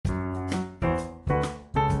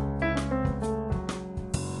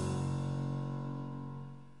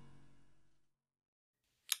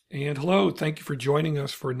And hello, thank you for joining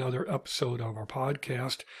us for another episode of our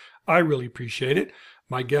podcast. I really appreciate it.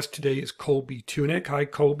 My guest today is Colby Tunick. Hi,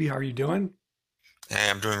 Colby. How are you doing? Hey,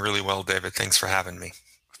 I'm doing really well, David. Thanks for having me.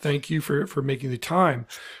 Thank you for making the time.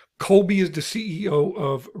 Colby is the CEO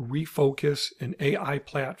of Refocus, an AI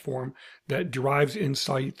platform that derives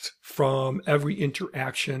insights from every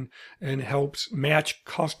interaction and helps match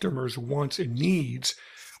customers' wants and needs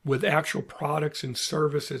with actual products and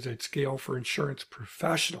services at scale for insurance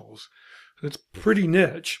professionals. So it's pretty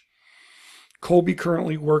niche. Colby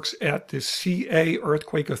currently works at the CA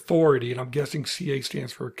Earthquake Authority, and I'm guessing CA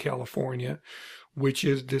stands for California, which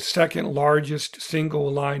is the second largest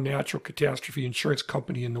single line natural catastrophe insurance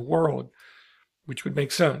company in the world, which would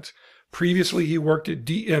make sense. Previously, he worked at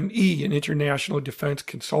DME, an international defense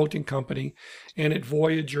consulting company, and at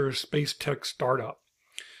Voyager, a space tech startup.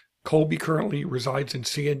 Colby currently resides in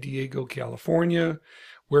San Diego, California,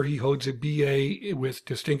 where he holds a BA with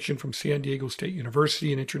distinction from San Diego State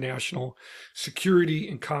University in International Security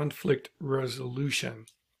and Conflict Resolution.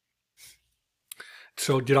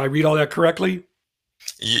 So, did I read all that correctly?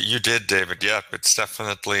 You did, David. Yep, it's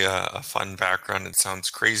definitely a fun background. It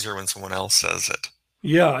sounds crazier when someone else says it.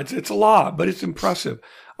 Yeah, it's a lot, but it's impressive.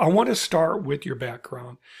 I want to start with your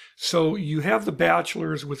background. So you have the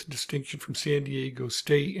bachelor's with distinction from San Diego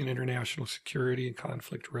State in International Security and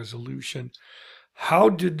Conflict Resolution. How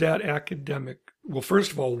did that academic, well,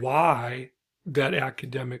 first of all, why that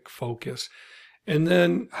academic focus? And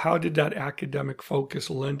then how did that academic focus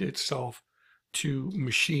lend itself to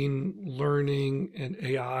machine learning and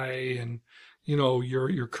AI and,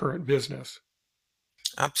 your current business?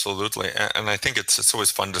 Absolutely. And I think it's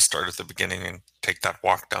always fun to start at the beginning and take that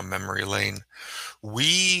walk down memory lane.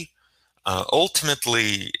 We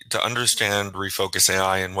ultimately, to understand Refocus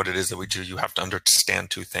AI and what it is that we do, you have to understand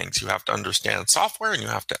two things. You have to understand software and you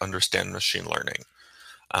have to understand machine learning.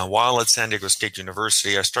 While at San Diego State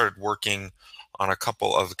University, I started working on a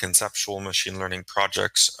couple of conceptual machine learning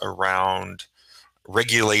projects around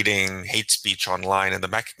regulating hate speech online. And the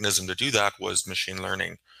mechanism to do that was machine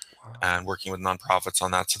learning Wow. and working with nonprofits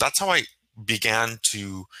on that. So that's how I began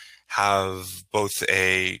to have both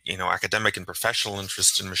a academic and professional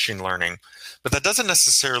interest in machine learning. But that doesn't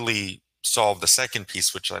necessarily solve the second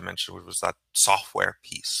piece, which I mentioned, which was that software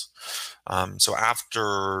piece. So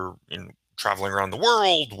after traveling around the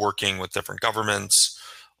world, working with different governments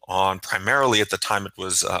on primarily at the time it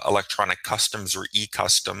was electronic customs or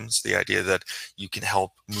e-customs, the idea that you can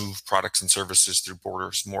help move products and services through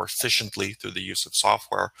borders more efficiently through the use of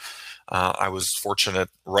software. I was fortunate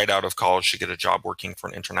right out of college to get a job working for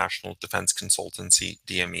an international defense consultancy,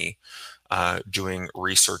 DME, doing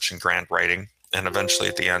research and grant writing, and eventually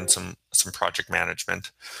at the end some project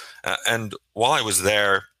management. And while I was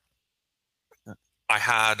there, I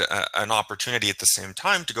had an opportunity at the same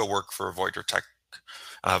time to go work for Voyager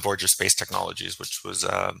Space Technologies, which was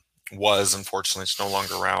unfortunately, it's no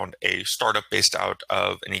longer around, a startup based out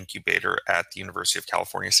of an incubator at the University of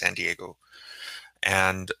California, San Diego.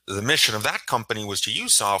 And the mission of that company was to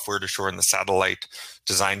use software to shorten the satellite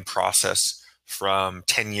design process from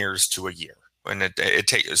 10 years to a year. And it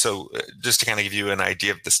takes, so just to kind of give you an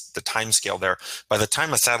idea of the time scale there, by the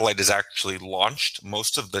time a satellite is actually launched,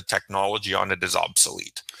 most of the technology on it is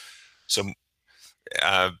obsolete. So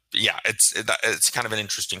yeah, it's kind of an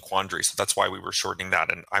interesting quandary. So that's why we were shortening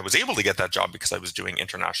that. And I was able to get that job because I was doing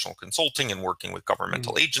international consulting and working with Mm.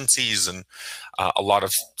 governmental agencies. And a lot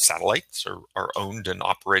of satellites are owned and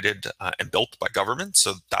operated and built by government.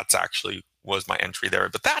 So that's actually was my entry there.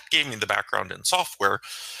 But that gave me the background in software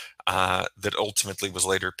that ultimately was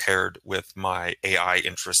later paired with my AI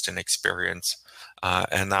interest and experience.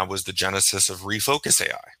 And that was the genesis of Refocus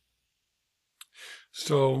AI.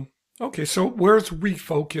 So, okay, so where's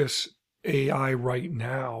Refocus AI right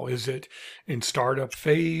now? Is it in startup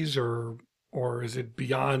phase or is it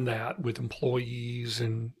beyond that with employees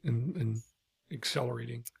and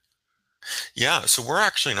accelerating? Yeah, so we're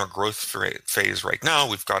actually in our growth phase right now.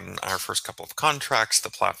 We've gotten our first couple of contracts.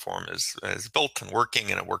 The platform is built and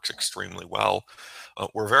working, and it works extremely well.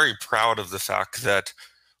 We're very proud of the fact that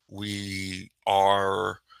we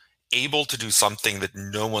are able to do something that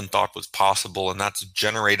no one thought was possible, and that's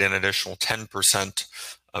generate an additional 10%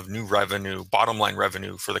 of new revenue, bottom line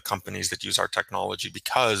revenue for the companies that use our technology,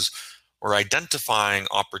 because we're identifying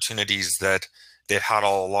opportunities that they had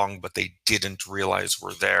all along, but they didn't realize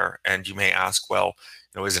were there. And you may ask, well,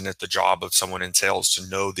 isn't it the job of someone in sales to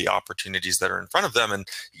know the opportunities that are in front of them? And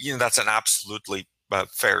that's an absolutely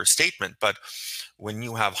fair statement. But when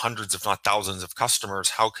you have hundreds, if not thousands, of customers,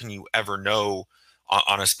 how can you ever know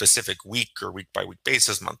on a specific week or week by week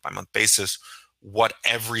basis, month by month basis, what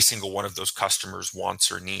every single one of those customers'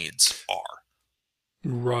 wants or needs are.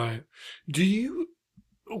 Right. Do you,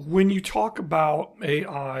 when you talk about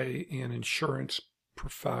AI and insurance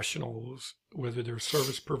professionals, whether they're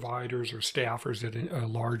service providers or staffers at a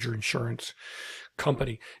larger insurance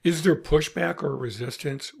company, is there pushback or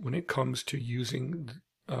resistance when it comes to using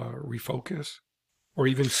Refocus or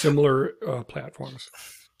even similar platforms?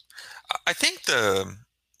 I think the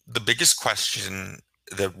biggest question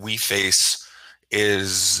that we face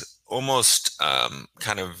is almost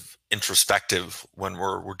kind of introspective when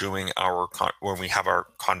we're doing when we have our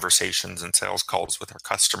conversations and sales calls with our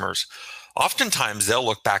customers. Oftentimes they'll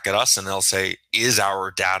look back at us and they'll say, "Is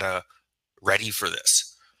our data ready for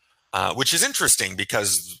this?" Which is interesting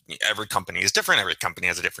because every company is different. Every company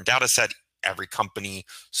has a different data set. Every company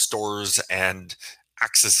stores and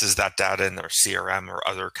accesses that data in their CRM or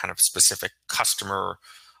other kind of specific customer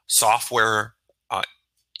software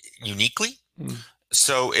uniquely. Mm.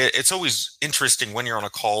 So it's always interesting when you're on a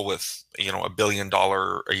call with, $1 billion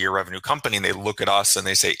a year revenue company, and they look at us and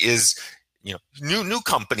they say, "Is, new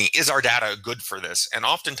company, is our data good for this?" And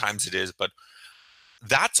oftentimes it is, but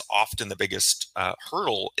that's often the biggest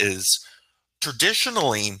hurdle. Is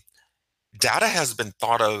traditionally data has been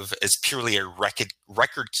thought of as purely a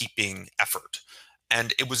record keeping effort,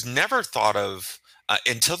 and it was never thought of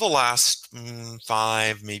until the last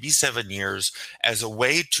 5, maybe 7 years as a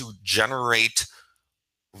way to generate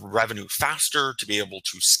revenue faster, to be able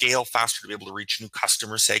to scale faster, to be able to reach new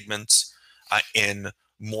customer segments in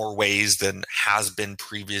more ways than has been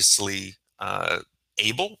previously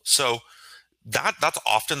able. So that's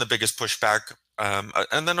often the biggest pushback.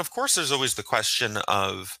 And then, of course, there's always the question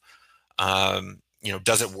of,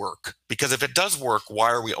 does it work? Because if it does work,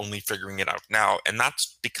 why are we only figuring it out now? And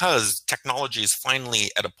that's because technology is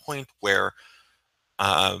finally at a point where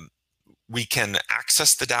we can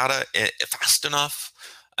access the data fast enough,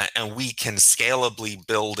 and we can scalably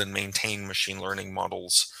build and maintain machine learning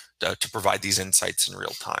models to provide these insights in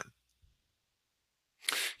real time.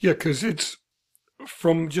 Yeah, because it's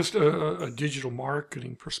from just a digital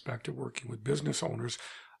marketing perspective, working with business owners,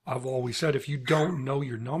 I've always said, if you don't know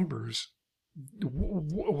your numbers,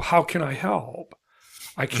 how can I help?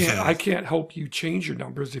 I can't. Mhm. I can't help you change your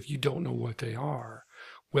numbers if you don't know what they are,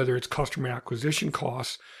 whether it's customer acquisition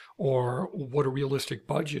costs or what a realistic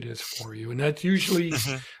budget is for you. And that's usually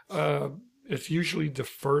Mhm. uh, it's usually the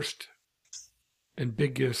first and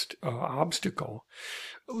biggest obstacle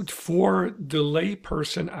for the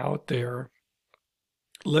layperson out there.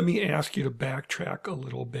 Let me ask you to backtrack a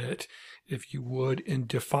little bit, if you would, and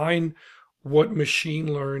define what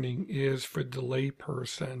machine learning is for the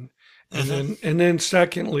layperson. Mhm. And then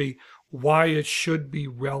secondly, why it should be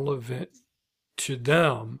relevant to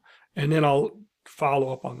them. And then I'll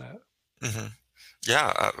follow up on that. Mhm.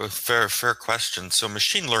 Yeah, a fair question. So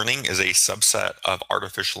machine learning is a subset of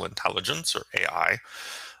artificial intelligence, or AI.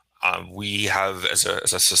 We have, as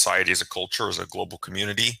a society, as a culture, as a global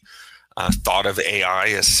community, thought of AI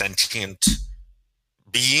as sentient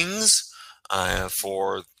beings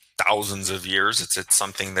for thousands of years. It's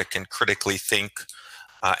something that can critically think,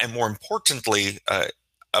 and more importantly,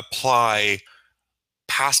 apply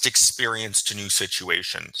past experience to new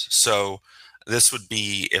situations. So this would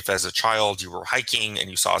be if, as a child, you were hiking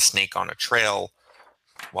and you saw a snake on a trail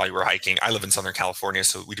while you were hiking. I live in Southern California,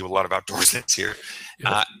 so we do a lot of outdoor things here.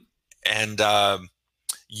 Yep. Uh, and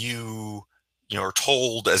you are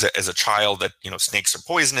told as a child that snakes are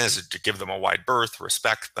poisonous, to give them a wide berth,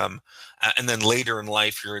 respect them. And then later in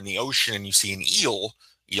life, you're in the ocean and you see an eel.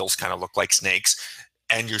 Eels kind of look like snakes,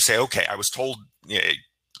 and you say, "Okay, I was told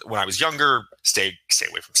when I was younger, stay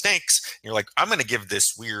away from snakes." And you're like, "I'm going to give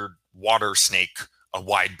this weird water snake a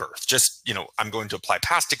wide berth. Just, I'm going to apply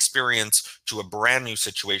past experience to a brand new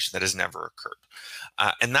situation that has never occurred."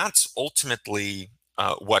 And that's ultimately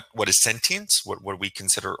what is sentience, what we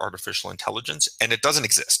consider artificial intelligence, and it doesn't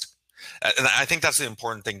exist. And I think that's the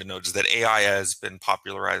important thing to note, is that AI has been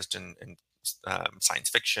popularized in science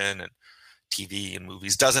fiction and TV and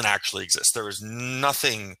movies, doesn't actually exist. There is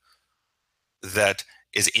nothing that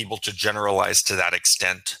is able to generalize to that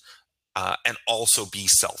extent and also be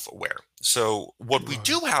self-aware. So what we Right.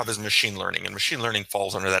 do have is machine learning, and machine learning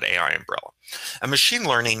falls under that AI umbrella. And machine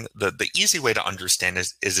learning, the easy way to understand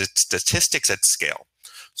is its statistics at scale.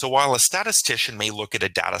 So while a statistician may look at a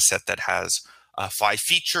data set that has 5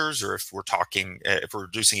 features, or if we're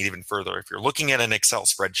reducing it even further, if you're looking at an Excel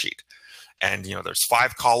spreadsheet and there's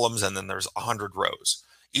 5 columns and then there's 100 rows.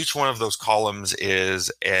 Each one of those columns is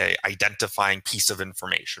a identifying piece of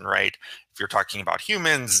information, right? If you're talking about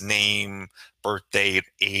humans, name, birth date,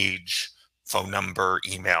 age, phone number,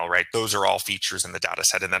 email, right? Those are all features in the data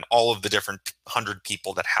set, and then all of the different 100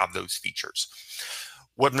 people that have those features.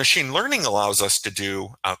 What machine learning allows us to do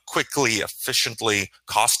quickly, efficiently,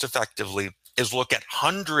 cost effectively is look at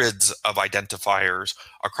hundreds of identifiers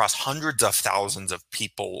across hundreds of thousands of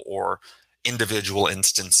people or individual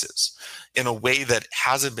instances in a way that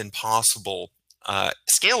hasn't been possible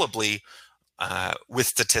scalably with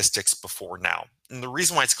statistics before now. And the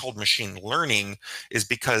reason why it's called machine learning is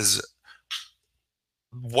because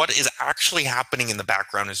what is actually happening in the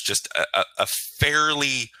background is just a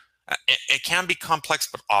fairly, it can be complex,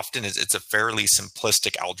 but often it's a fairly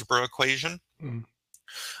simplistic algebra equation. Mm.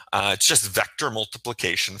 It's just vector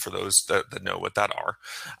multiplication for those that know what that are.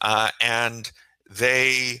 And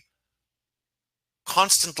they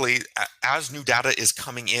constantly, as new data is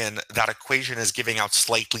coming in, that equation is giving out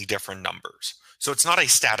slightly different numbers. So it's not a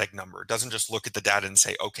static number. It doesn't just look at the data and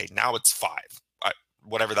say, okay, now it's 5.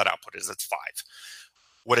 Whatever that output is, it's 5.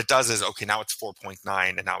 What it does is, okay, now it's 4.9,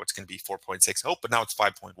 and now it's going to be 4.6. Oh, but now it's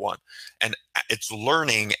 5.1. And it's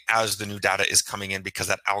learning as the new data is coming in because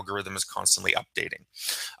that algorithm is constantly updating.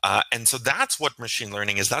 And so that's what machine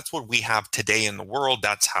learning is. That's what we have today in the world.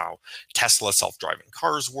 That's how Tesla self-driving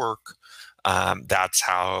cars work. That's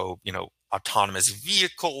how, autonomous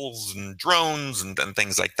vehicles and drones and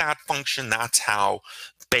things like that function. That's how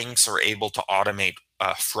banks are able to automate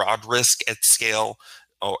fraud risk at scale.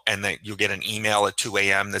 Oh, and then you'll get an email at 2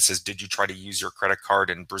 a.m. that says, did you try to use your credit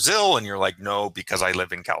card in Brazil? And you're like, no, because I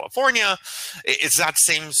live in California. It's that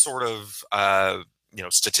same sort of,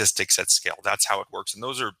 statistics at scale. That's how it works. And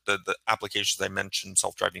those are the applications I mentioned: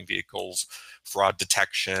 self-driving vehicles, fraud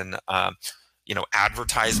detection,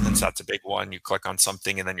 advertisements. That's a big one. You click on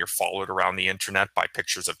something and then you're followed around the internet by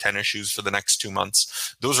pictures of tennis shoes for the next 2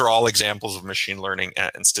 months. Those are all examples of machine learning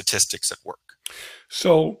and statistics at work.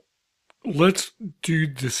 So let's do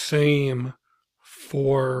the same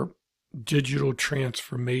for digital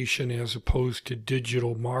transformation as opposed to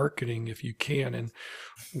digital marketing, if you can, and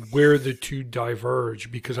where the two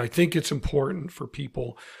diverge, because I think it's important for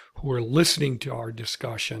people who are listening to our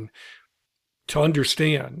discussion to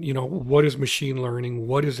understand, what is machine learning,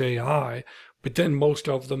 what is AI, but then most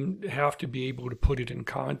of them have to be able to put it in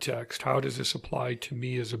context. How does this apply to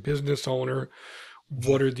me as a business owner?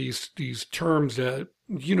 What are these terms that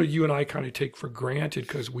you and I kind of take for granted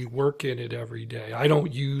because we work in it every day? I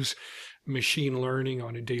don't use machine learning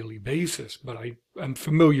on a daily basis, but I'm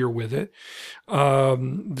familiar with it.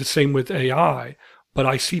 The same with AI, but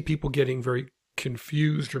I see people getting very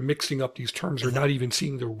confused or mixing up these terms or not even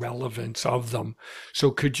seeing the relevance of them. So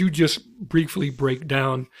could you just briefly break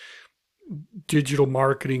down digital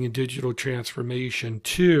marketing and digital transformation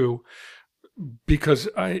too? Because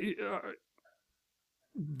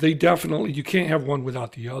they definitely, you can't have one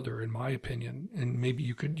without the other, in my opinion. And maybe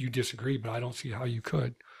you disagree, but I don't see how you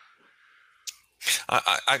could.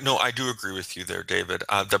 I no, I do agree with you there, David.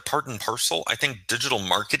 The part and parcel, I think digital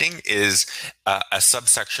marketing is a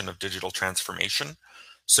subsection of digital transformation.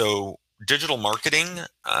 So digital marketing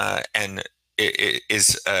and it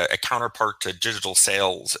is a counterpart to digital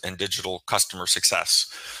sales and digital customer success.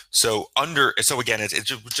 So again,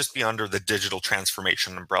 it would just be under the digital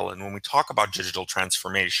transformation umbrella. And when we talk about digital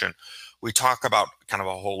transformation, we talk about kind of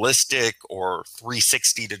a holistic or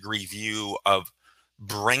 360-degree view of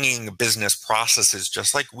bringing business processes,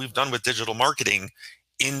 just like we've done with digital marketing,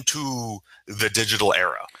 into the digital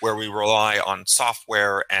era, where we rely on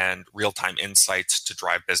software and real-time insights to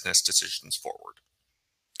drive business decisions forward.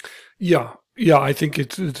 Yeah, I think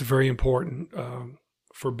it's very important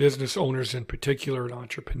for business owners in particular and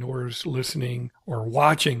entrepreneurs listening or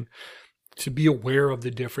watching to be aware of the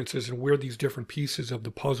differences and where these different pieces of the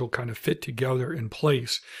puzzle kind of fit together in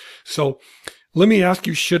place. So let me ask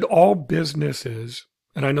you, should all businesses,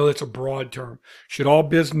 and I know that's a broad term, should all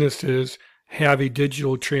businesses have a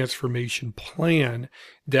digital transformation plan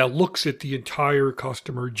that looks at the entire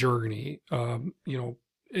customer journey?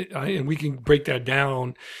 And we can break that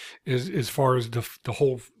down as far as the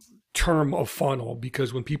whole term of funnel,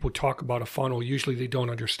 because when people talk about a funnel, usually they don't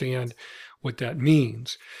understand what that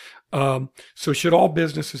means. So should all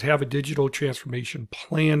businesses have a digital transformation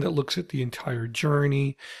plan that looks at the entire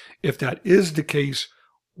journey? If that is the case,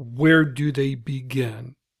 where do they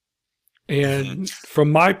begin? And from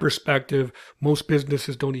my perspective, most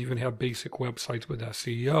businesses don't even have basic websites with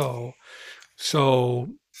SEO.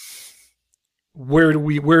 So where do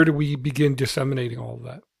we begin disseminating all of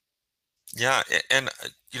that? Yeah, and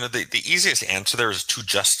the easiest answer there is to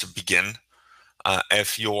just begin.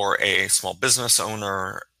 If you're a small business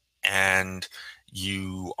owner and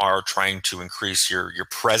you are trying to increase your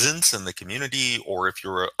presence in the community, or if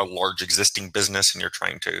you're a large existing business and you're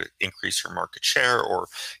trying to increase your market share or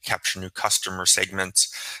capture new customer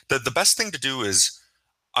segments, the best thing to do is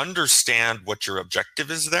understand what your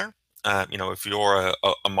objective is there. If you're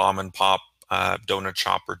a mom and pop donut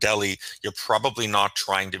shop or deli, you're probably not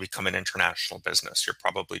trying to become an international business. You're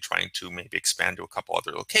probably trying to maybe expand to a couple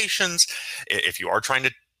other locations. If you are trying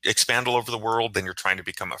to expand all over the world, then you're trying to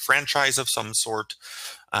become a franchise of some sort.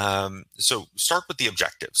 So start with the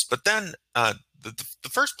objectives. But then the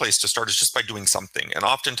first place to start is just by doing something. And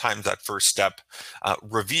oftentimes that first step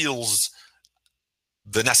reveals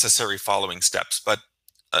the necessary following steps. But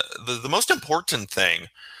the most important thing,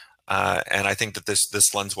 and I think that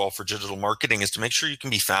this lends well for digital marketing, is to make sure you can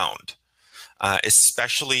be found.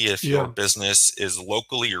 Especially if your business is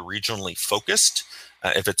locally or regionally focused.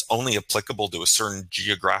 If it's only applicable to a certain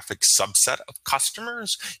geographic subset of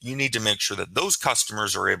customers, you need to make sure that those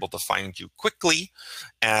customers are able to find you quickly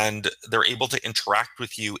and they're able to interact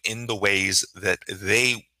with you in the ways that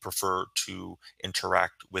they prefer to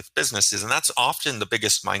interact with businesses. And that's often the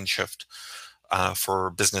biggest mind shift for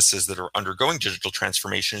businesses that are undergoing digital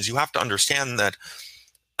transformation. Is you have to understand that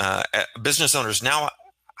business owners now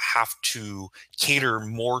have to cater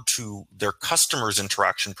more to their customers'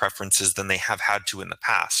 interaction preferences than they have had to in the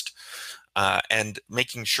past. And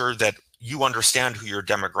making sure that you understand who your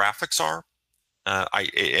demographics are.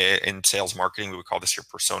 In sales marketing, we would call this your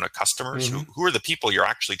persona customers. Mm-hmm. Who are the people you're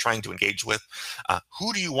actually trying to engage with?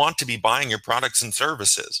 Who do you want to be buying your products and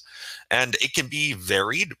services? And it can be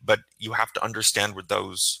varied, but you have to understand what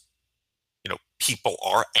those people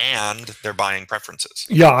are and their buying preferences.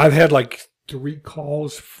 Yeah, I've had like 3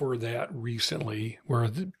 calls for that recently where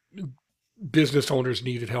the business owners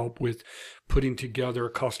needed help with putting together a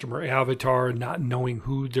customer avatar, not knowing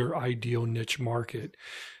who their ideal niche market,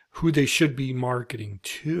 who they should be marketing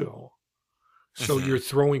to. So you're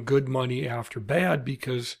throwing good money after bad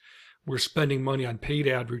because we're spending money on paid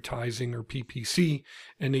advertising or PPC,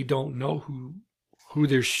 and they don't know who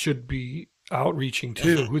they should be outreaching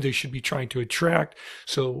to, who they should be trying to attract,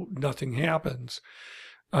 so nothing happens.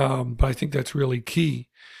 But I think that's really key.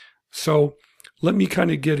 So let me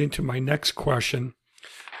kind of get into my next question.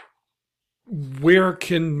 Where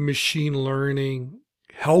can machine learning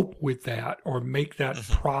help with that or make that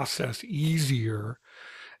process easier?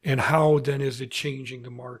 And how then is it changing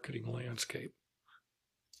the marketing landscape?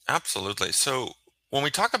 Absolutely. So when we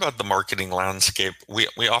talk about the marketing landscape,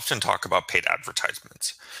 we often talk about paid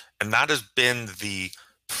advertisements. And that has been the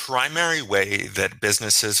primary way that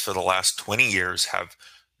businesses for the last 20 years have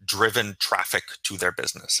driven traffic to their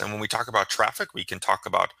business. And when we talk about traffic, we can talk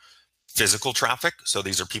about physical traffic. So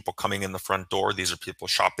these are people coming in the front door. These are people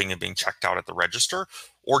shopping and being checked out at the register.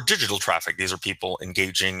 Or digital traffic. These are people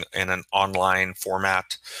engaging in an online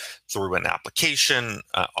format through an application,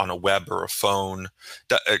 on a web or a phone.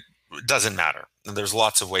 It doesn't matter. And there's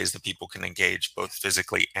lots of ways that people can engage both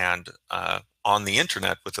physically and on the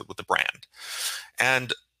internet with the brand.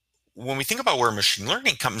 And when we think about where machine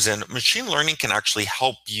learning comes in, machine learning can actually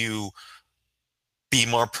help you be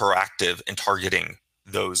more proactive in targeting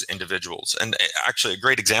those individuals. And actually, a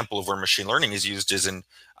great example of where machine learning is used is in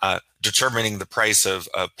determining the price of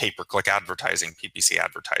pay-per-click advertising, PPC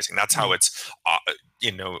advertising. That's how it's,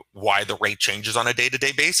 why the rate changes on a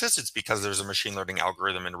day-to-day basis. It's because there's a machine learning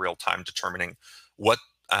algorithm in real time determining what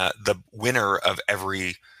the winner of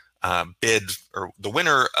every bid or the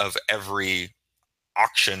winner of every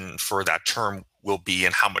auction for that term will be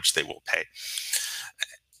and how much they will pay.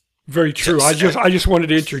 Very true. I just wanted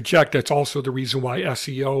to interject. That's also the reason why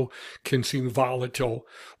SEO can seem volatile,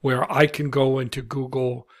 where I can go into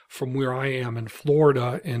Google from where I am in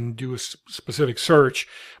Florida and do a specific search,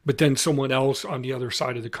 but then someone else on the other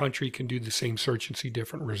side of the country can do the same search and see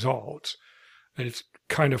different results. And it's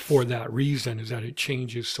kind of for that reason, is that it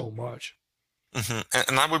changes so much.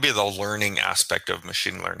 And that would be the learning aspect of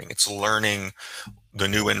machine learning. It's learning the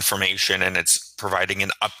new information and it's providing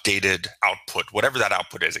an updated output, whatever that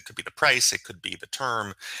output is. It could be the price, it could be the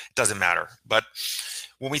term, it doesn't matter. But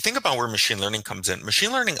when we think about where machine learning comes in,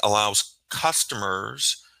 machine learning allows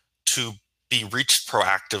customers to be reached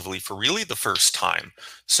proactively for really the first time.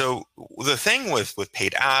 So the thing with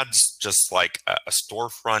paid ads, just like a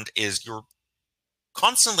storefront, is you're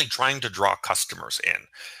constantly trying to draw customers in.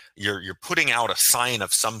 You're putting out a sign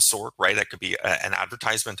of some sort, right? That could be an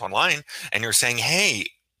advertisement online, and you're saying, hey,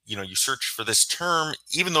 you search for this term,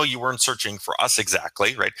 even though you weren't searching for us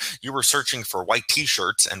exactly, right? You were searching for white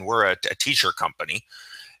t-shirts, and we're a t-shirt company.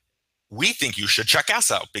 We think you should check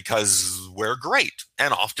us out because we're great.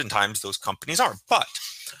 And oftentimes those companies are. But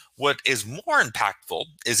What is more impactful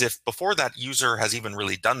is if before that user has even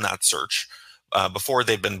really done that search, before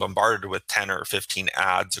they've been bombarded with 10 or 15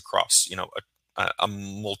 ads across, a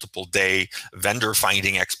multiple day vendor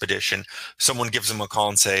finding expedition, someone gives them a call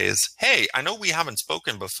and says, "Hey, I know we haven't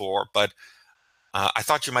spoken before, but I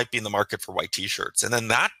thought you might be in the market for white t-shirts." And then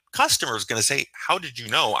that customer is going to say, "How did you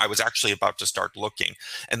know? I was actually about to start looking."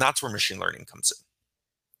 And that's where machine learning comes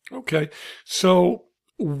in. Okay. So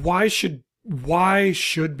why should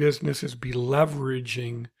businesses be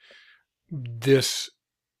leveraging this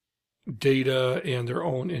data and their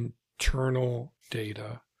own internal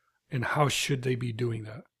data, and how should they be doing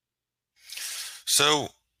that? So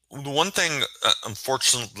the one thing,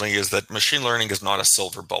 unfortunately, is that machine learning is not a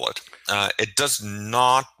silver bullet. It does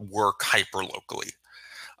not work hyper locally.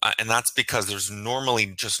 And that's because there's normally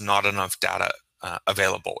just not enough data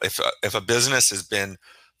available. If a business has been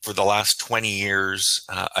for the last 20 years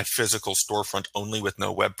a physical storefront only with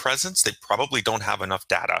no web presence, they probably don't have enough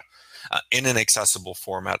data in an accessible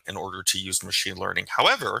format in order to use machine learning.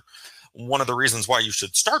 However, one of the reasons why you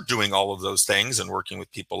should start doing all of those things and working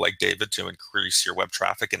with people like David to increase your web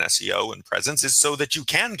traffic and SEO and presence is so that you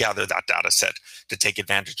can gather that data set to take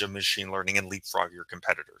advantage of machine learning and leapfrog your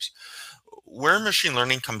competitors. Where machine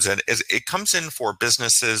learning comes in is it comes in for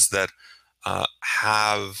businesses that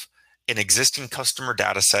have an existing customer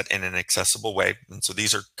data set in an accessible way. And so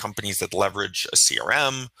these are companies that leverage a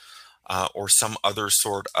CRM or some other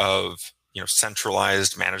sort of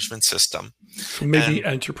centralized management system. So maybe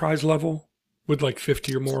enterprise level with like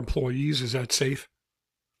 50 or more employees. Is that safe?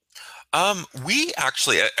 We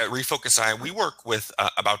actually at Refocus AI, we work with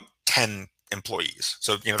about 10 employees.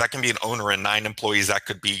 So that can be an owner and 9 employees. That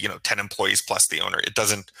could be 10 employees plus the owner. It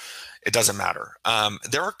doesn't matter.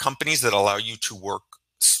 There are companies that allow you to work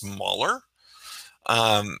smaller,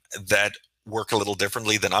 that work a little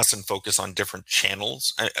differently than us and focus on different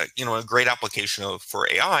channels. A great application for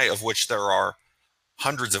AI, of which there are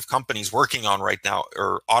hundreds of companies working on right now,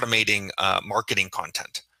 are automating marketing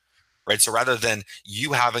content. Right. So rather than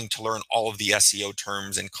you having to learn all of the SEO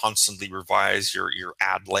terms and constantly revise your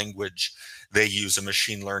ad language, they use a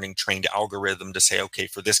machine learning trained algorithm to say, okay,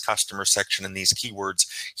 for this customer section and these keywords,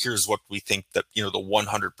 here's what we think that, the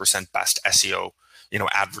 100% best SEO,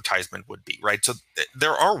 advertisement would be. Right. So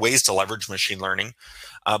there are ways to leverage machine learning.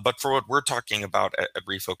 But for what we're talking about at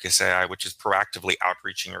Refocus AI, which is proactively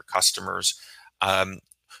outreaching your customers,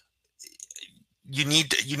 you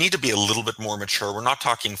need to be a little bit more mature. We're not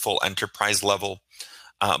talking full enterprise level,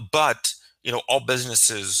 but all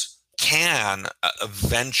businesses can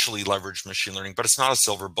eventually leverage machine learning, but it's not a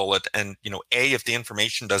silver bullet. And if the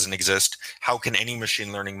information doesn't exist, how can any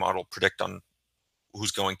machine learning model predict on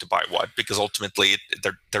who's going to buy what? Because ultimately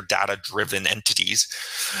they're data-driven entities.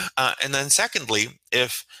 And then secondly,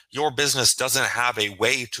 if your business doesn't have a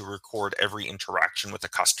way to record every interaction with a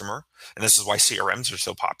customer, and this is why CRMs are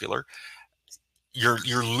so popular,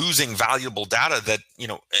 you're losing valuable data that,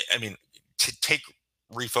 to take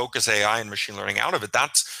Refocus AI and machine learning out of it,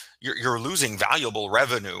 you're losing valuable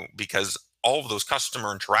revenue, because all of those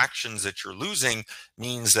customer interactions that you're losing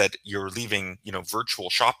means that you're leaving, virtual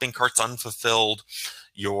shopping carts unfulfilled.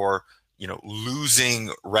 You're,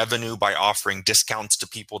 losing revenue by offering discounts to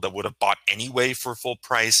people that would have bought anyway for full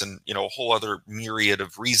price, and, a whole other myriad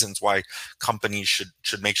of reasons why companies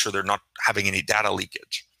should make sure they're not having any data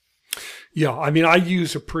leakage. Yeah, I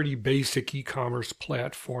use a pretty basic e-commerce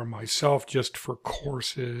platform myself just for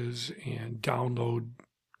courses and download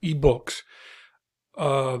ebooks.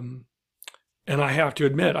 And I have to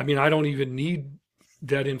admit, I don't even need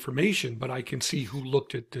that information, but I can see who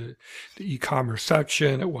looked at the e-commerce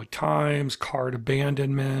section, at what times, cart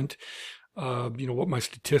abandonment, what my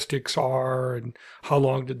statistics are and how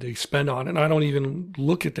long did they spend on it. And I don't even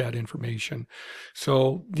look at that information.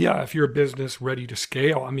 So yeah, if you're a business ready to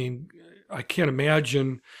scale, I can't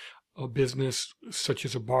imagine a business such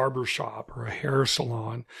as a barber shop or a hair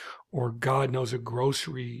salon, or God knows, a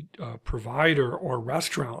grocery provider or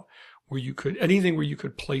restaurant, where you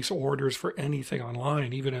could place orders for anything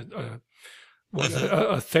online, even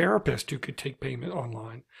a therapist who could take payment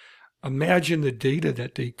online. Imagine the data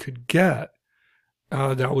that they could get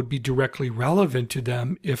that would be directly relevant to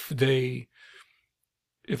them if they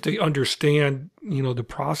understand, the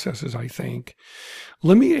processes, I think.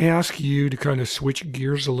 Let me ask you to kind of switch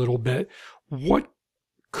gears a little bit. What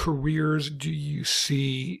careers do you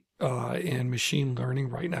see in machine learning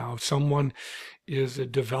right now? If someone is a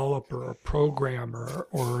developer, a programmer,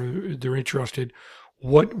 or they're interested,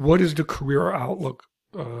 what is the career outlook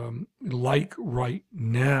like right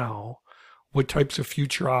now? What types of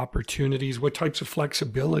future opportunities, what types of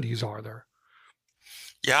flexibilities are there?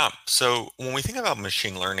 Yeah. So when we think about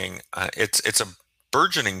machine learning, it's a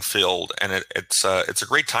burgeoning field, and it's a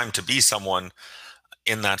great time to be someone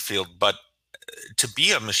in that field. But to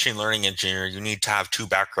be a machine learning engineer, you need to have two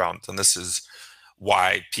backgrounds, and this is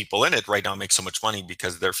why people in it right now make so much money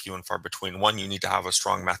because they're few and far between. One, you need to have a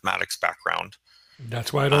strong mathematics background.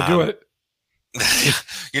 That's why I don't do Um, it.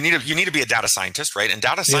 you need to be a data scientist, right? And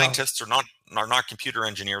data Yeah, scientists are not computer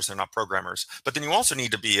engineers, they're not programmers. But then you also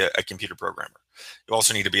need to be a computer programmer. You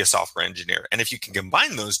also need to be a software engineer. And if you can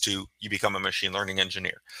combine those two, you become a machine learning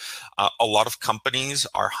engineer. A lot of companies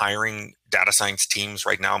are hiring data science teams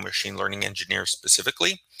right now, machine learning engineers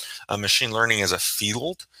specifically. Machine learning as a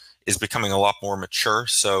field is becoming a lot more mature.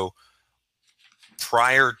 So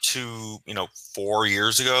prior to 4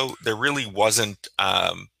 years ago, there really wasn't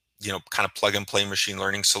kind of plug and play machine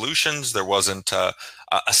learning solutions. There wasn't a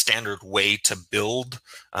standard way to build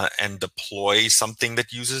and deploy something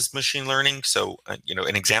that uses machine learning. So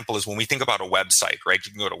an example is when we think about a website, right?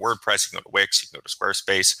 You can go to WordPress, you can go to Wix, you can go to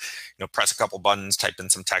Squarespace, press a couple buttons, type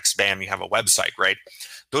in some text, bam, you have a website, right?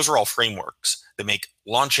 Those are all frameworks that make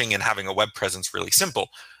launching and having a web presence really simple.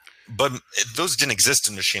 But those didn't exist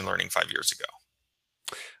in machine learning 5 years ago.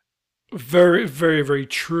 very, very, very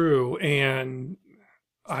true. And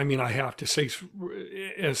I mean, I have to say,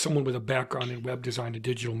 as someone with a background in web design and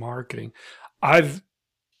digital marketing, I've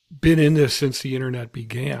been in this since the internet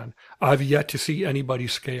began. I've yet to see anybody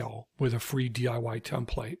scale with a free DIY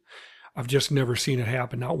template. I've just never seen it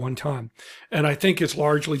happen, not one time. And I think it's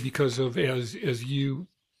largely because of, as you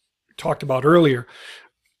talked about earlier,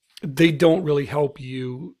 they don't really help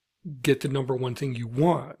you get the number one thing you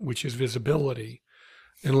want, which is visibility.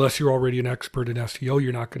 Unless you're already an expert in SEO,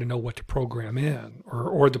 you're not going to know what to program in,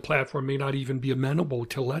 or the platform may not even be amenable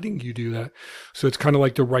to letting you do that. So it's kind of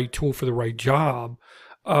like the right tool for the right job.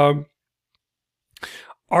 Um,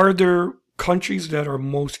 are there countries that are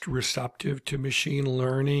most receptive to machine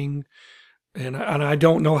learning? And I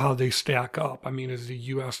don't know how they stack up. I mean, is the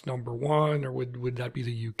U.S. number one, or would that be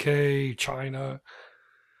the UK, China?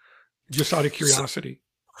 Just out of So, curiosity.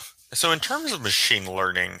 so in terms of machine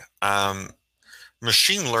learning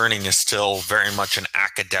is still very much an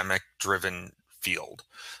academic driven field.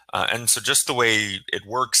 And so just the way it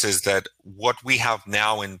works is that what we have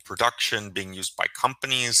now in production being used by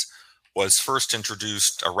companies was first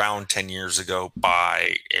introduced around 10 years ago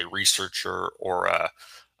by a researcher or a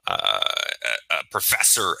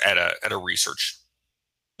professor at a research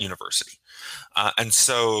university. And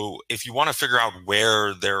so if you want to figure out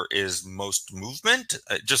where there is most movement,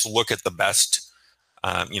 just look at the best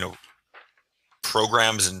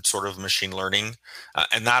programs and sort of machine learning,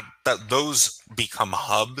 and that those become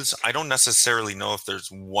hubs. I don't necessarily know if there's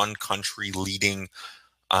one country leading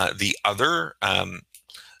the other.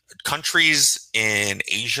 Countries in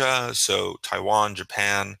Asia, so Taiwan,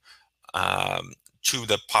 Japan, two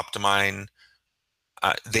that pop to mind.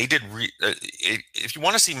 They did. If you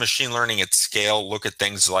want to see machine learning at scale, look at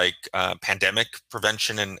things like pandemic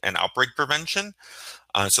prevention and outbreak prevention.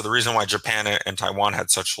 So the reason why Japan and Taiwan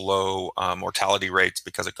had such low mortality rates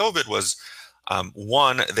because of COVID was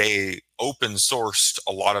one, they open sourced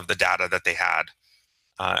a lot of the data that they had,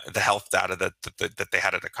 the health data that they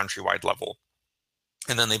had at a countrywide level,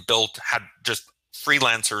 and then they had just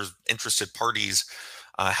freelancers, interested parties,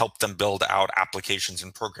 help them build out applications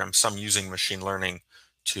and programs. Some using machine learning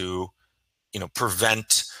to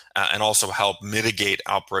prevent and also help mitigate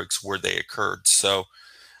outbreaks where they occurred. So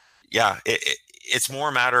yeah, it's more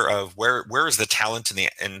a matter of where is the talent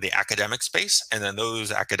in the academic space, and then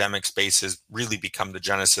those academic spaces really become the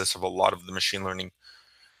genesis of a lot of the machine learning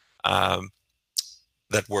um,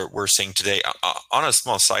 that we're seeing today. On a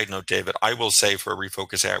small side note, David, I will say for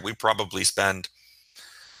Refocus AI, we probably spend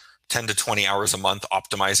 10 to 20 hours a month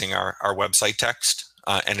optimizing our website text,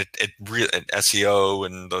 and it really SEO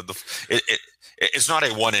and it's not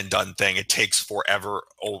a one and done thing. It takes forever,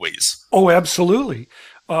 always. Oh, absolutely.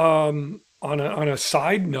 On a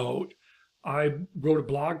side note, I wrote a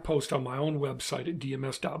blog post on my own website at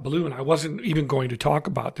dms.blue, and I wasn't even going to talk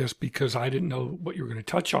about this because I didn't know what you were going to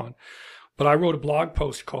touch on. But I wrote a blog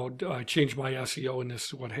post called Change My SEO, and this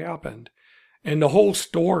is what happened. And the whole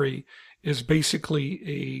story is basically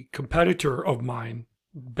a competitor of mine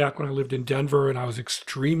back when I lived in Denver and I was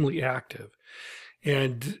extremely active.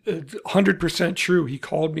 And 100% true. He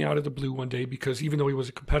called me out of the blue one day because even though he was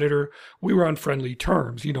a competitor, we were on friendly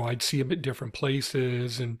terms. I'd see him at different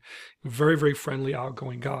places and very, very friendly,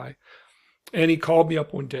 outgoing guy. And he called me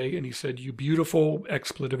up one day and he said, "You beautiful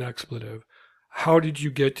expletive. How did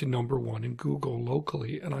you get to number one in Google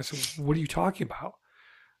locally?" And I said, "What are you talking about?"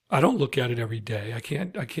 I don't look at it every day. I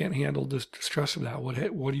can't handle the stress of that. What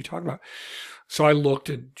are you talking about? So I looked,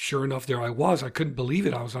 and sure enough, there I was. I couldn't believe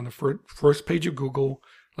it. I was on the first page of Google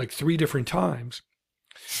like 3 different times.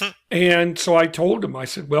 And so I told him, I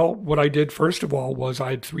said, well, what I did first of all was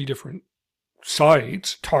I had 3 different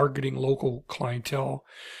sites targeting local clientele.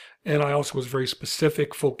 And I also was very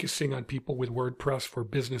specific, focusing on people with WordPress for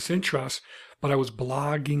business interests, but I was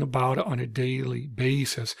blogging about it on a daily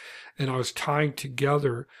basis. And I was tying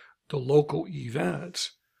together the local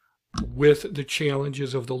events with the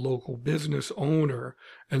challenges of the local business owner,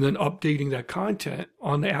 and then updating that content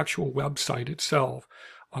on the actual website itself,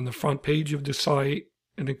 on the front page of the site,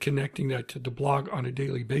 and then connecting that to the blog on a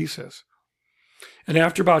daily basis. And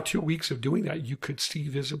after about 2 weeks of doing that, you could see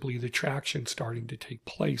visibly the traction starting to take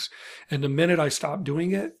place. And the minute I stopped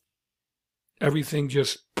doing it, everything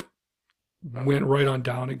just went right on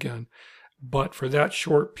down again. But for that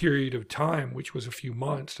short period of time, which was a few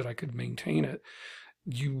months that I could maintain it,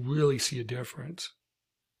 you really see a difference.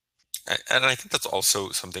 And I think that's also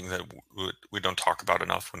something that we don't talk about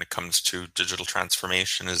enough when it comes to digital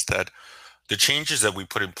transformation, is that the changes that we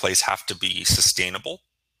put in place have to be sustainable.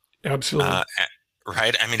 Absolutely.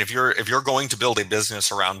 Right. I mean, if you're going to build a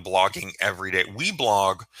business around blogging every day, we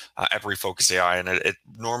blog at Refocus AI, and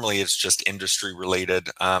normally it's just industry related.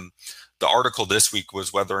 The article this week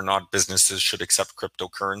was whether or not businesses should accept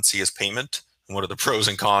cryptocurrency as payment, and what are the pros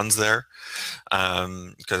and cons there,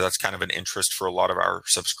 because that's kind of an interest for a lot of our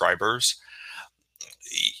subscribers.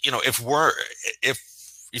 You know, if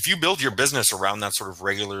you build your business around that sort of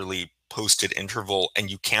regularly posted interval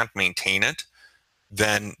and you can't maintain it,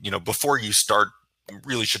 then, you know, before you start, you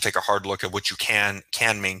really should take a hard look at what you can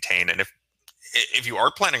maintain. And if you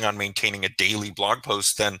are planning on maintaining a daily blog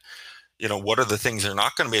post, then, you know, what are the things you're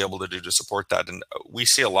not going to be able to do to support that? And we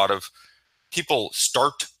see a lot of people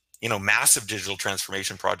start, you know, massive digital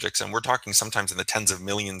transformation projects, and we're talking sometimes in the tens of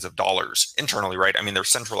millions of dollars internally, right? I mean, they're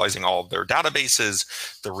centralizing all of their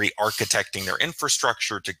databases, they're re-architecting their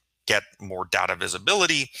infrastructure to get more data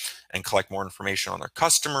visibility and collect more information on their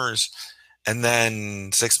customers. And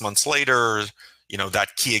then 6 months later, you know,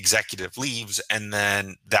 that key executive leaves, and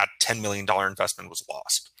then that $10 million investment was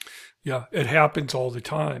lost. Yeah, it happens all the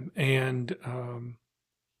time. And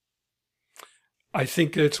I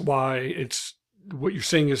think that's why what you're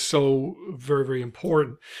saying is so very, very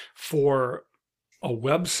important for a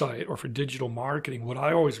website or for digital marketing. What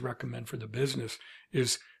I always recommend for the business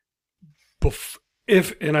is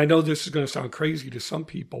and I know this is going to sound crazy to some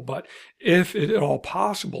people, but if at all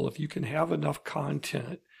possible, if you can have enough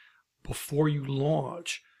content before you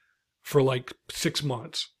launch for like 6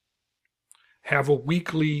 months, have a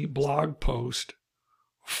weekly blog post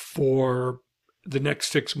for the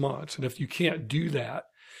next 6 months. And if you can't do that,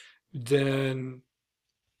 then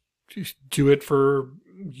just do it for,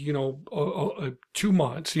 you know, 2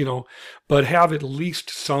 months, you know, but have at least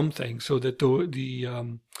something so that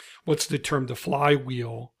the what's the term, the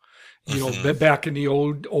flywheel, you know, back in the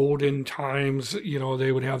olden times, you know,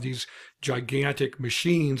 they would have these gigantic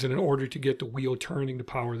machines, and in order to get the wheel turning to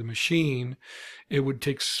power the machine, it would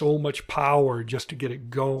take so much power just to get it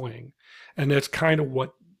going. And that's kind of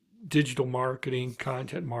what digital marketing,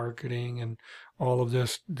 content marketing, and all of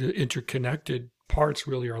this, the interconnected parts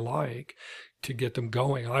really are like, to get them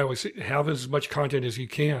going. I always say, have as much content as you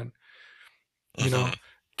can, you know,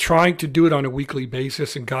 trying to do it on a weekly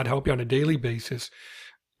basis, and God help you on a daily basis.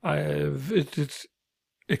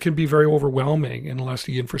 It can be very overwhelming unless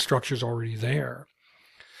the infrastructure is already there.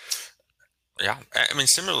 Yeah. I mean,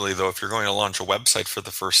 similarly, though, if you're going to launch a website for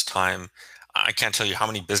the first time, I can't tell you how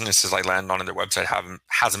many businesses I land on and their website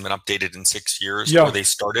hasn't been updated in 6 years, Yeah. or they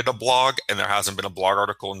started a blog and there hasn't been a blog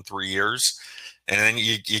article in 3 years. And then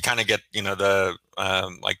you kind of get, you know, the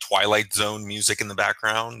like Twilight Zone music in the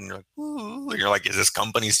background, and you're like, ooh, and you're like, is this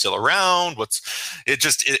company still around?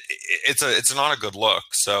 It's not a good look.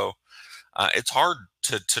 So it's hard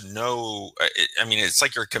to know. I mean, it's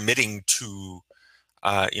like you're committing to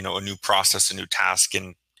you know, a new process, a new task,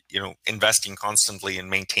 and, you know, investing constantly in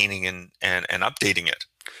maintaining and updating it.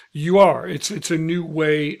 You are. It's a new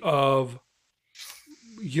way of,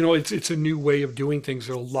 you know, it's a new way of doing things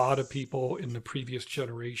that a lot of people in the previous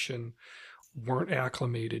generation weren't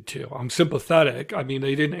acclimated to. I'm sympathetic. I mean,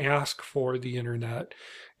 they didn't ask for the internet,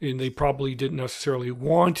 and they probably didn't necessarily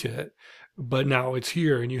want it, but now it's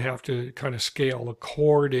here, and you have to kind of scale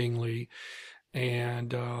accordingly.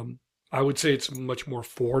 And I would say it's much more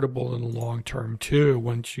affordable in the long term too,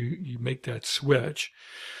 once you make that switch.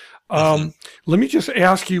 Let me just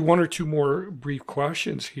ask you 1 or 2 more brief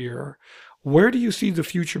questions here. Where do you see the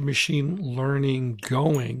future machine learning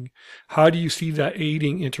going? How do you see that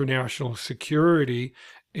aiding international security?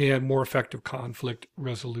 and more effective conflict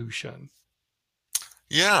resolution.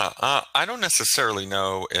 Yeah, I don't necessarily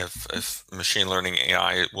know if machine learning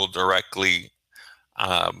AI will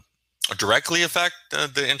um, directly affect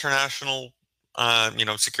the international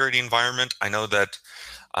security environment. I know that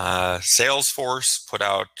Salesforce put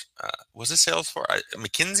out was it Salesforce?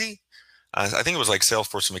 McKinsey? I think it was like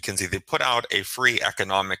Salesforce and McKinsey. They put out a free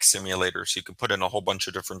economic simulator, so you can put in a whole bunch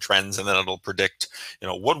of different trends, and then it'll predict,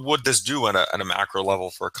 what would this do at a macro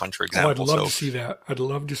level for a country Oh, I'd example. love to So see that. I'd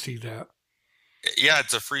love to see that. yeah,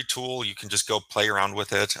 it's a free tool. You can just go play around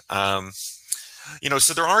with it.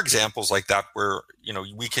 So there are examples like that where,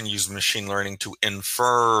 we can use machine learning to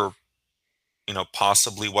infer,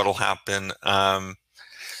 possibly what'll happen.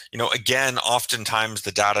 Again, oftentimes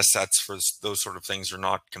the data sets for those sort of things are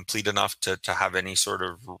not complete enough to have any sort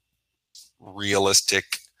of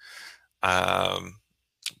realistic, um,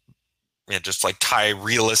 just like tie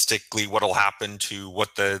realistically what'll happen to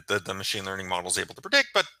what the machine learning model is able to predict.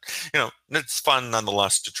 But, it's fun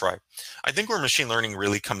nonetheless to try. I think where machine learning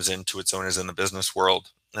really comes into its own is in the business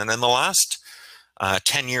world. And in the last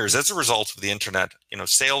 10 years, as a result of the internet,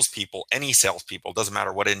 salespeople, any salespeople, doesn't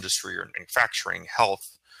matter what industry you're in, manufacturing,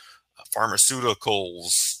 health,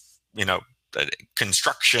 pharmaceuticals,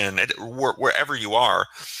 construction, wherever you are,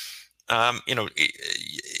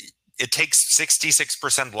 it takes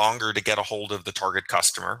 66% longer to get a hold of the target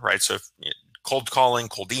customer, right? So if cold calling,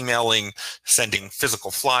 cold emailing, sending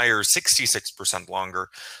physical flyers, 66% longer.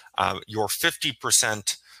 You're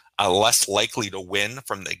 50% less likely to win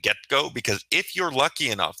from the get-go, because if you're lucky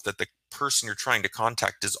enough that the person you're trying to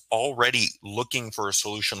contact is already looking for a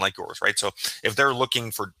solution like yours, right? So if they're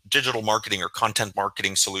looking for digital marketing or content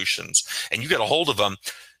marketing solutions and you get a hold of them,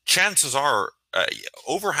 chances are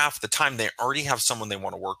over half the time they already have someone they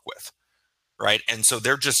want to work with, right? And so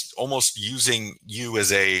they're just almost using you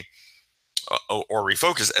as or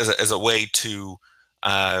Refocus as a way to,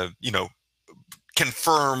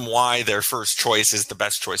 confirm why their first choice is the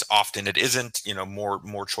best choice. Often it isn't,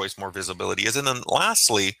 more choice, more visibility is. And then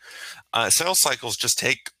lastly, sales cycles just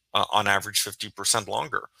take on average 50%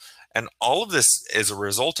 longer. And all of this is a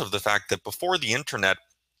result of the fact that before the internet,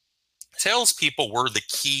 salespeople were the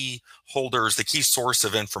key holders, the key source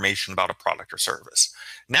of information about a product or service.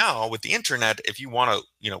 Now, with the internet, if you want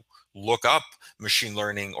to, look up machine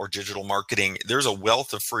learning or digital marketing, there's a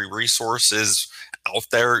wealth of free resources out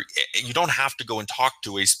there. You don't have to go and talk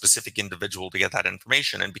to a specific individual to get that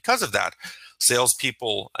information. And because of that,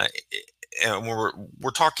 salespeople, and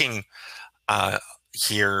we're talking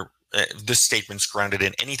here, this statement's grounded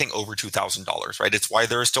in anything over $2,000, right? It's why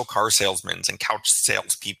there are still car salesmen and couch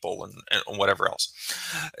salespeople and whatever else.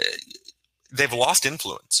 They've lost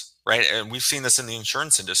influence, right? And we've seen this in the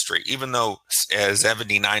insurance industry. Even though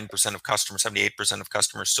 79% of customers, 78% of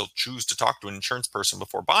customers still choose to talk to an insurance person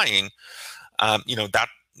before buying, that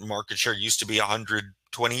market share used to be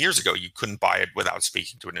 120 years ago. You couldn't buy it without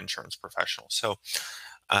speaking to an insurance professional. So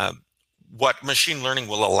what machine learning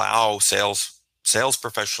will allow sales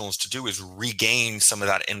professionals to do is regain some of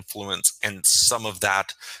that influence and some of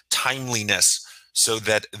that timeliness so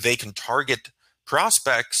that they can target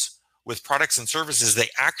prospects with products and services they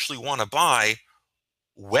actually want to buy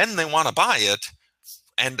when they want to buy it,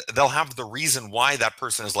 and they'll have the reason why that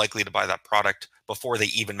person is likely to buy that product before they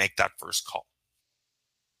even make that first call.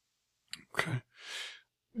 Okay.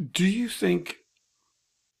 Do you think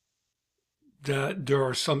that there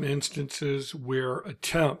are some instances where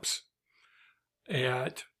attempts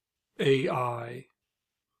at AI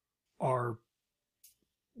are,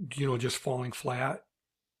 just falling flat?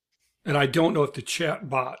 And I don't know if the chat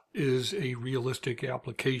bot is a realistic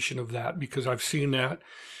application of that, because I've seen that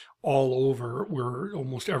all over, where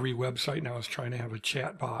almost every website now is trying to have a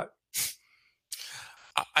chat bot.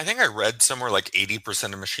 I think I read somewhere like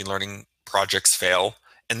 80% of machine learning projects fail.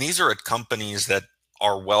 And these are at companies that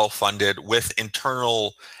are well funded with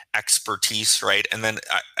internal expertise, right? And then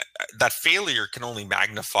that failure can only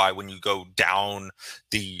magnify when you go down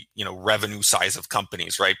the revenue size of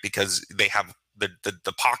companies, right? Because they have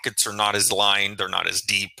the pockets are not as lined, they're not as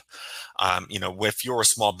deep. If you're a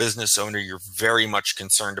small business owner, you're very much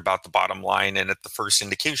concerned about the bottom line. And at the first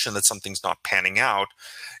indication that something's not panning out,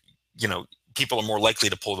 people are more likely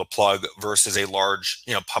to pull the plug versus a large,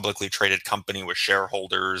 publicly traded company with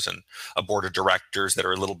shareholders and a board of directors that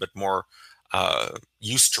are a little bit more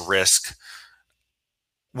used to risk.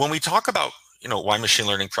 When we talk about, why machine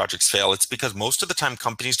learning projects fail, it's because most of the time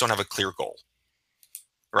companies don't have a clear goal,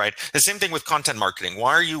 right? The same thing with content marketing.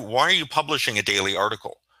 Why are you publishing a daily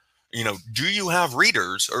article? Do you have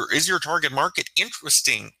readers, or is your target market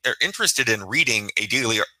interested in reading a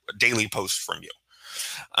daily post from you?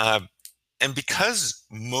 And because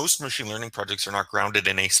most machine learning projects are not grounded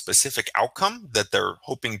in a specific outcome that they're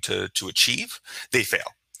hoping to achieve, they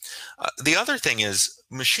fail. The other thing is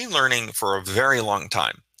machine learning for a very long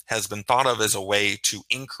time has been thought of as a way to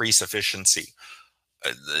increase efficiency.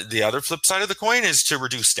 The other flip side of the coin is to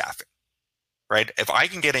reduce staffing, right? If I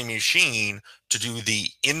can get a machine to do the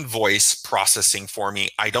invoice processing for me,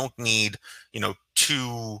 I don't need,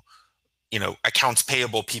 two accounts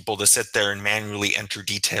payable people to sit there and manually enter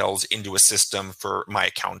details into a system for my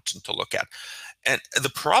accountant to look at. And the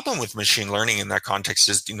problem with machine learning in that context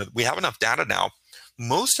is, we have enough data now.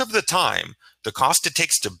 Most of the time, the cost it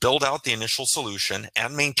takes to build out the initial solution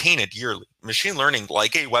and maintain it yearly. Machine learning,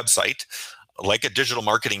 like a website, like a digital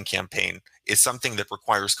marketing campaign, is something that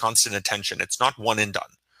requires constant attention. It's not one and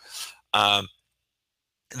done.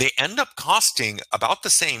 They end up costing about the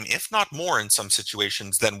same, if not more in some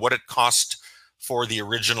situations, than what it cost for the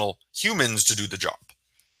original humans to do the job.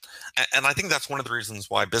 And I think that's one of the reasons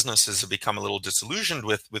why businesses have become a little disillusioned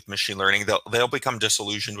with machine learning. They'll become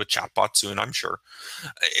disillusioned with chatbots soon, I'm sure.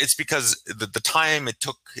 It's because the time it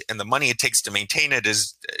took and the money it takes to maintain it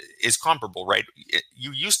is comparable, right?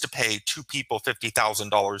 You used to pay two people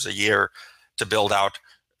 $50,000 a year to build out,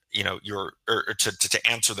 to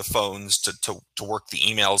answer the phones, to work the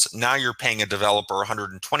emails. Now you're paying a developer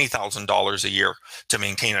 $120,000 a year to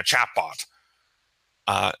maintain a chatbot.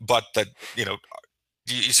 But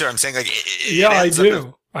you see what I'm saying?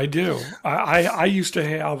 I do. I used to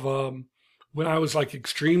have, when I was like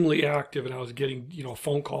extremely active and I was getting, a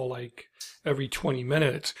phone call like every 20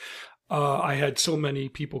 minutes, I had so many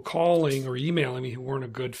people calling or emailing me who weren't a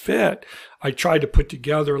good fit. I tried to put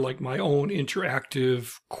together like my own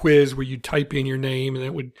interactive quiz where you type in your name and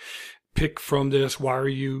it would pick from this, why are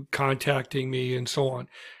you contacting me, and so on.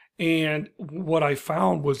 And what I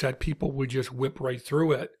found was that people would just whip right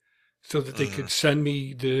through it so that they could send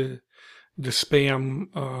me the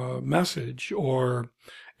spam message or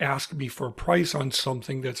ask me for a price on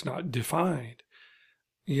something that's not defined,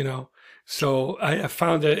 So I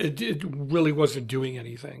found that it really wasn't doing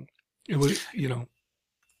anything. It was,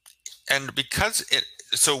 And because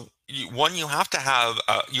you have to have,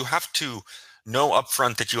 you have to know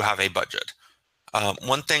upfront that you have a budget.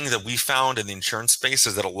 One thing that we found in the insurance space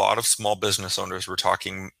is that a lot of small business owners, we're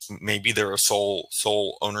talking, maybe they're a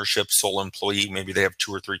sole ownership, sole employee, maybe they have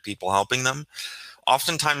 2 or 3 people helping them.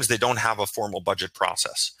 Oftentimes they don't have a formal budget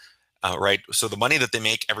process, right? So the money that they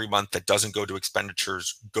make every month that doesn't go to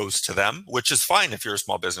expenditures goes to them, which is fine if you're a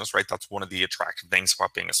small business, right? That's one of the attractive things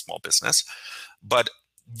about being a small business. But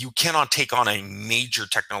you cannot take on a major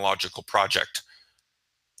technological project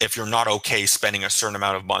if you're not okay spending a certain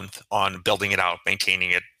amount of month on building it out, maintaining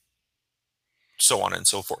it, so on and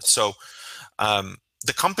so forth. So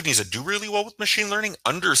the companies that do really well with machine learning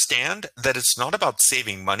understand that it's not about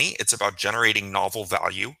saving money. It's about generating novel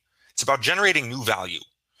value. It's about generating new value.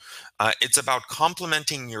 It's about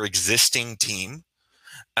complementing your existing team.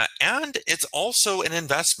 And it's also an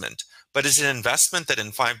investment, but it's an investment that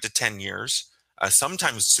in 5 to 10 years,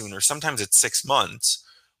 sometimes sooner, sometimes it's 6 months,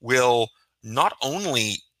 will not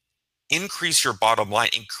only increase your bottom line,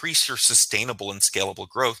 increase your sustainable and scalable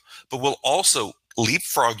growth, but will also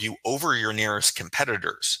leapfrog you over your nearest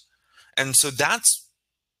competitors. And so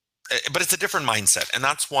but it's a different mindset. And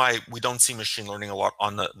that's why we don't see machine learning a lot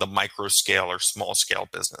on the micro scale or small scale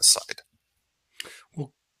business side.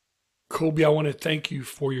 Well, Colby, I want to thank you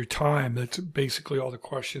for your time. That's basically all the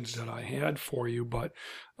questions that I had for you, but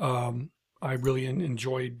I really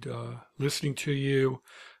enjoyed listening to you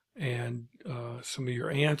and some of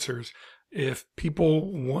your answers. If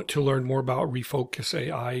people want to learn more about Refocus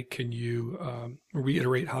AI, can you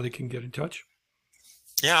reiterate how they can get in touch?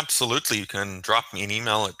 Yeah, absolutely. You can drop me an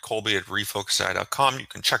email at colby@refocusai.com. You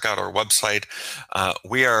can check out our website.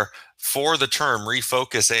 We are, for the term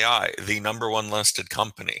Refocus AI, the #1 listed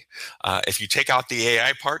company. If you take out the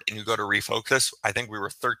AI part and you go to Refocus, I think we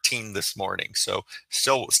were 13 this morning. So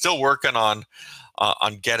still working on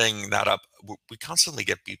getting that up. We constantly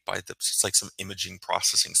get beat by it's like some imaging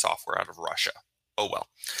processing software out of Russia. Oh well.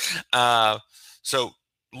 So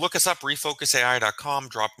look us up, refocusai.com.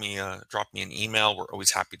 Drop me an email. We're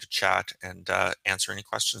always happy to chat and answer any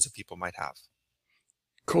questions that people might have.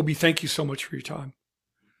 Colby, thank you so much for your time.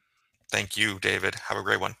 Thank you, David. Have a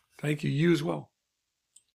great one. Thank you. You as well.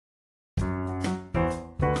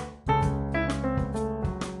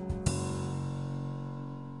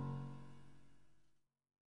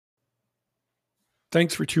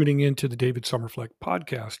 Thanks for tuning in to the David Summerfleck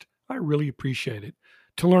podcast. I really appreciate it.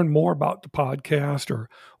 To learn more about the podcast or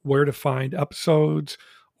where to find episodes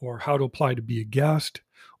or how to apply to be a guest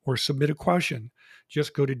or submit a question,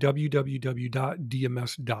 just go to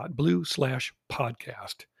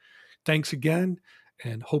www.dms.blue/podcast. Thanks again,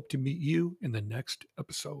 and hope to meet you in the next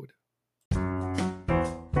episode.